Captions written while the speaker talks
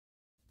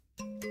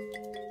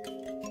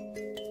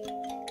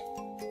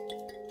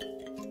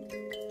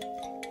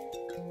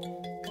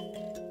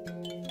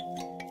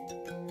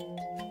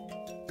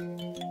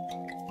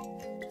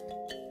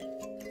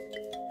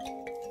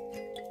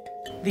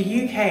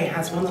The UK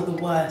has one of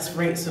the worst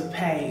rates of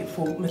pay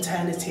for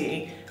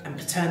maternity and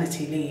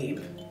paternity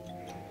leave.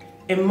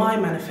 In my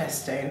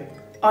manifesto,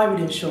 I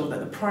would ensure that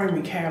the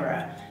primary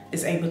carer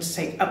is able to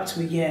take up to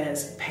a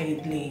year's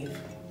paid leave.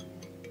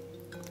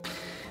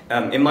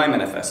 In my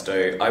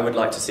manifesto, I would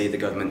like to see the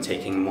government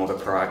taking more of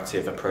a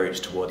proactive approach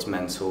towards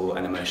mental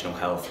and emotional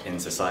health in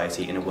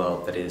society in a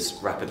world that is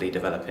rapidly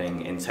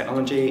developing in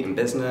technology, in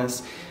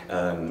business,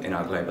 in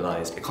our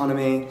globalised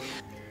economy.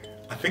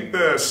 I think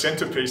the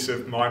centrepiece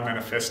of my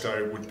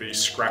manifesto would be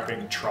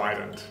scrapping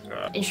Trident.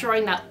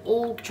 Ensuring that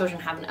all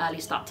children have an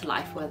early start to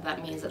life, whether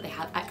that means that they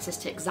have access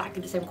to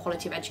exactly the same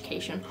quality of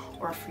education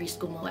or a free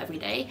school meal every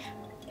day.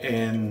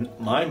 In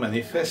my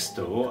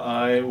manifesto,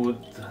 I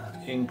would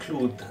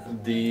include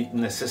the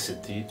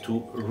necessity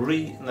to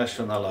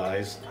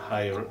renationalise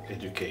higher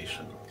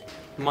education.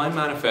 My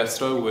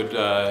manifesto would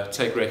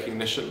take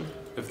recognition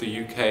of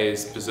the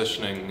UK's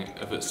positioning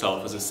of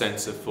itself as a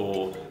centre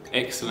for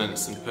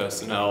excellence in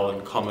personnel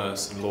and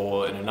commerce and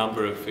law in a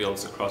number of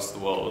fields across the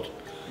world,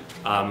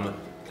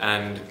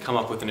 and come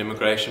up with an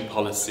immigration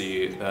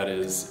policy that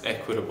is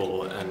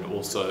equitable and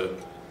also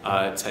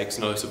takes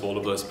note of all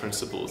of those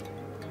principles.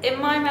 In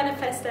my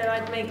manifesto,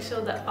 I'd make sure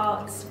that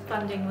arts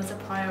funding was a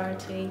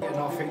priority. And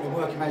I think the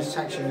working man's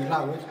tax should be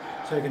lowered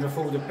so you can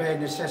afford the bare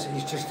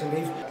necessities just to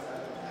live.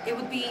 It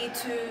would be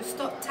to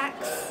stop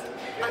tax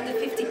under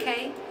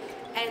 50k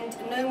and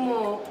no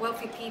more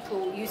wealthy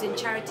people using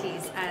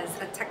charities as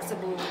a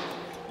taxable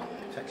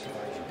Tax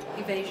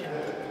evasion.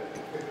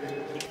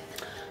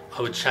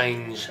 I would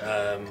change,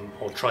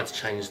 or try to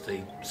change the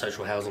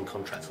social housing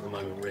contracts at the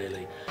moment,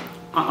 really.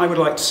 I would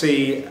like to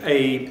see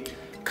a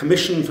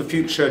Commission for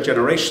Future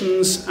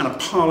Generations and a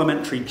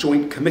Parliamentary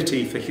Joint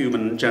Committee for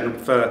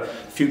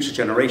Future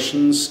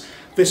Generations.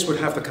 This would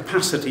have the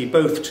capacity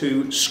both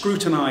to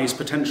scrutinise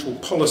potential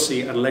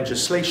policy and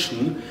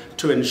legislation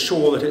to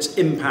ensure that its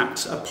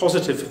impacts are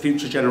positive for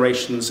future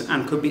generations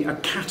and could be a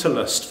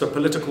catalyst for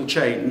political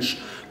change,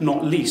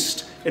 not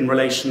least in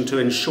relation to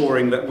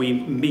ensuring that we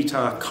meet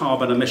our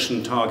carbon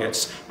emission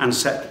targets and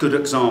set good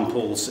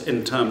examples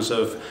in terms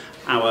of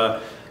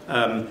our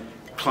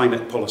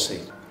climate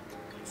policy.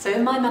 So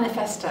in my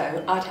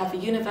manifesto, I'd have a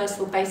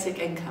universal basic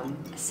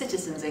income, a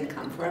citizen's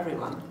income for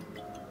everyone.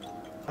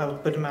 I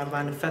would put in my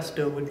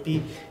manifesto would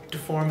be to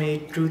form a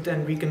Truth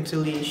and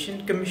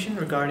Reconciliation Commission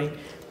regarding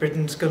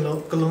Britain's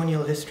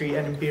colonial history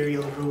and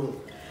imperial rule.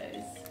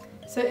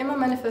 So in my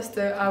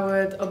manifesto, I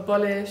would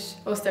abolish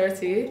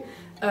austerity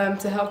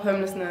to help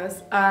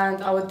homelessness,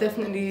 and I would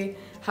definitely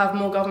have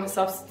more government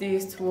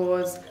subsidies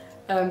towards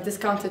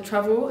discounted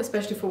travel,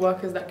 especially for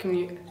workers that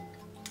commute.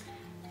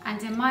 And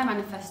in my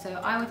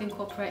manifesto, I would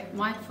incorporate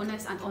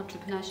mindfulness and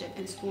entrepreneurship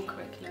in school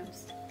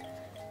curriculums.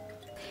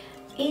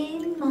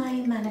 In my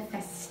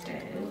manifesto,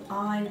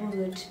 I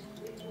would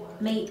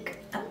make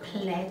a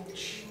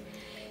pledge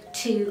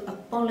to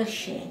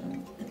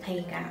abolishing the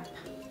pay gap.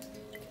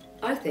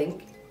 I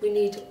think we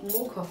need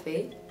more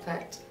coffee, in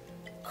fact,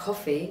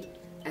 coffee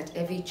at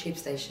every tube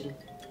station.